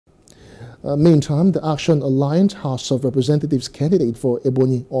Meantime, the Action Alliance House of Representatives candidate for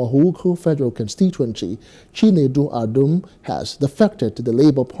Ebonyi Ohaukwu federal constituency, Chinedu Adum, has defected to the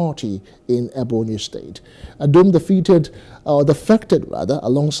Labour Party in Ebonyi State. Adum defected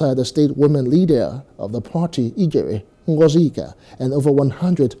alongside the state women leader of the party, Ijere Ngozika, and over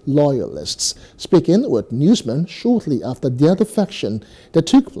 100 loyalists. Speaking with newsmen shortly after their defection that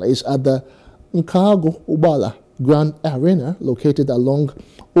took place at the Ubala Grand Arena located along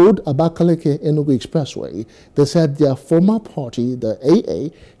Old Abakaleke-Enugu Expressway, they said their former party, the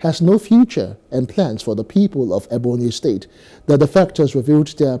AA, has no future and plans for the people of Ebonyi State. The defectors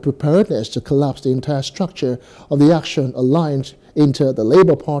revealed their preparedness to collapse the entire structure of the Action Alliance into the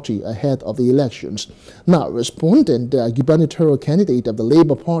Labour Party ahead of the elections. Now, responding, the gubernatorial candidate of the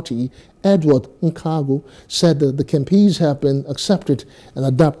Labour Party, Edward Nkagu, said that the campaigns have been accepted and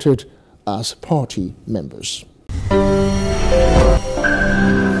adopted as party members.